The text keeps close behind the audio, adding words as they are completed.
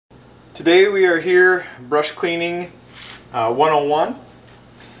Today we are here brush cleaning 101.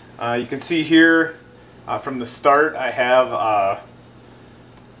 You can see here from the start I have a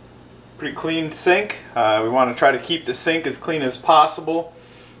pretty clean sink. We want to try to keep the sink as clean as possible.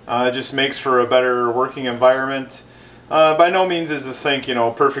 It just makes for a better working environment. By no means is the sink,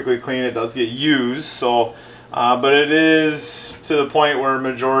 perfectly clean. It does get used, so but it is to the point where a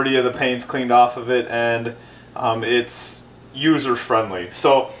majority of the paint's cleaned off of it, and it's user friendly.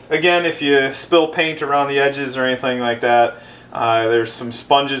 So again, if you spill paint around the edges or anything like that, there's some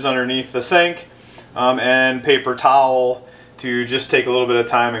sponges underneath the sink and paper towel to just take a little bit of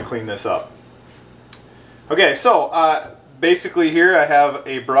time and clean this up. Okay, so basically here I have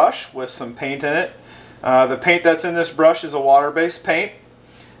a brush with some paint in it. The paint that's in this brush is a water-based paint.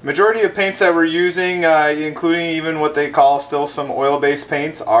 Majority of paints that we're using, including even what they call still some oil-based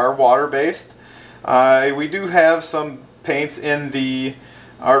paints, are water-based. We do have some paints in the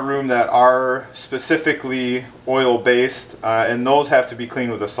art room that are specifically oil-based, and those have to be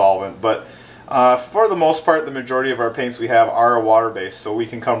cleaned with a solvent. But for the most part, the majority of our paints we have are water-based, so we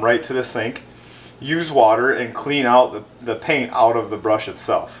can come right to the sink, use water, and clean out the paint out of the brush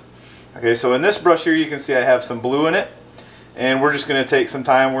itself. Okay, so in this brush here you can see I have some blue in it, and we're just going to take some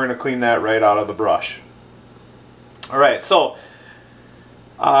time. We're going to clean that right out of the brush. Alright, so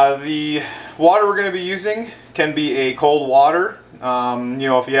the water we're going to be using can be a cold water.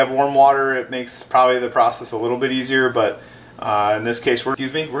 If you have warm water, it makes probably the process a little bit easier, but in this case we're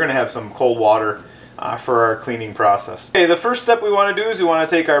going to have some cold water for our cleaning process. Okay, the first step we want to do is we want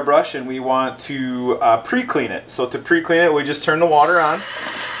to take our brush and we want to pre-clean it. So to pre-clean it, we just turn the water on.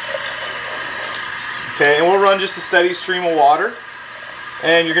 Okay, and we'll run just a steady stream of water,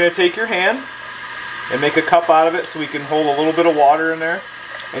 and you're going to take your hand and make a cup out of it so we can hold a little bit of water in there,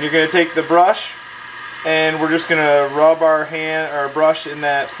 and you're going to take the brush and we're just going to rub our brush in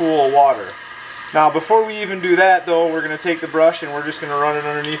that pool of water. Now before we even do that though, we're going to take the brush and we're just going to run it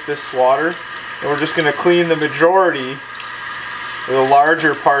underneath this water, and we're just going to clean the majority, or the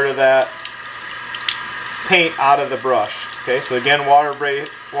larger part of that paint out of the brush. Okay, so again,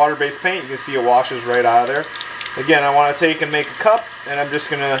 water-based paint, you can see it washes right out of there. Again, I want to take and make a cup, and I'm just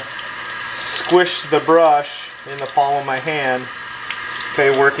going to squish the brush in the palm of my hand,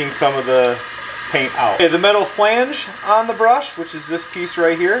 okay, working some of the paint out. Okay, the metal flange on the brush, which is this piece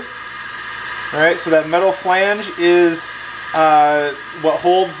right here. Alright, so that metal flange is what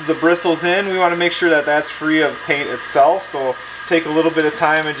holds the bristles in. We want to make sure that that's free of paint itself, so take a little bit of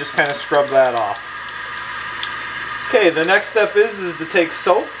time and just kind of scrub that off. Okay, the next step is to take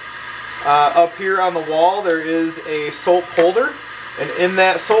soap. Up here on the wall there is a soap holder, and in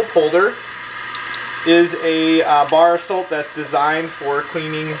that soap holder is a bar of soap that's designed for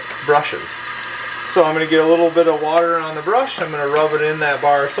cleaning brushes. So I'm going to get a little bit of water on the brush, I'm going to rub it in that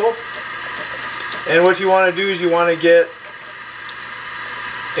bar of soap, and what you want to do is you want to get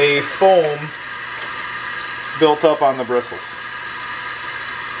a foam built up on the bristles.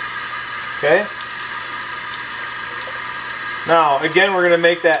 Okay? Now again, we're going to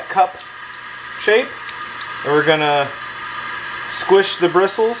make that cup shape, and we're going to squish the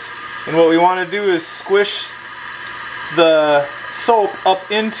bristles, and what we want to do is squish the soap up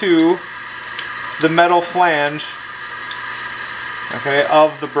into the metal flange, okay,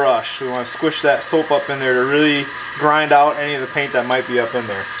 of the brush. We want to squish that soap up in there to really grind out any of the paint that might be up in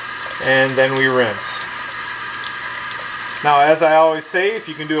there, and then we rinse. Now as I always say, if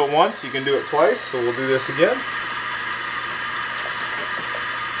you can do it once, you can do it twice, so we'll do this again.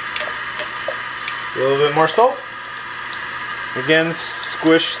 A little bit more soap. Again,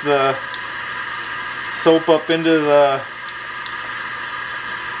 squish the soap up into the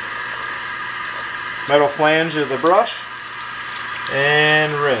metal flange of the brush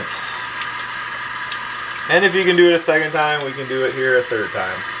and rinse. And if you can do it a second time, we can do it here a third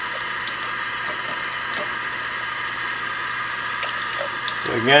time.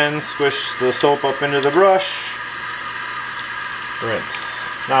 So again, squish the soap up into the brush,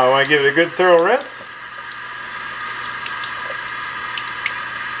 rinse. Now I want to give it a good thorough rinse.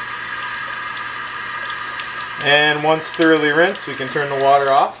 And once thoroughly rinsed, we can turn the water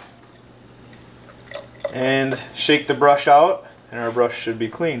off and shake the brush out, and our brush should be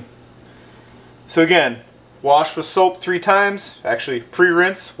clean. So again, wash with soap 3 times, actually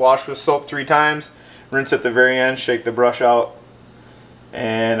pre-rinse, wash with soap 3 times, rinse at the very end, shake the brush out,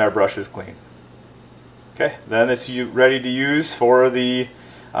 and our brush is clean. Okay, then it's ready to use for the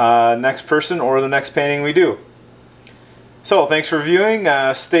next person or the next painting we do. So thanks for viewing,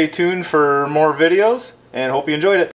 stay tuned for more videos, and hope you enjoyed it.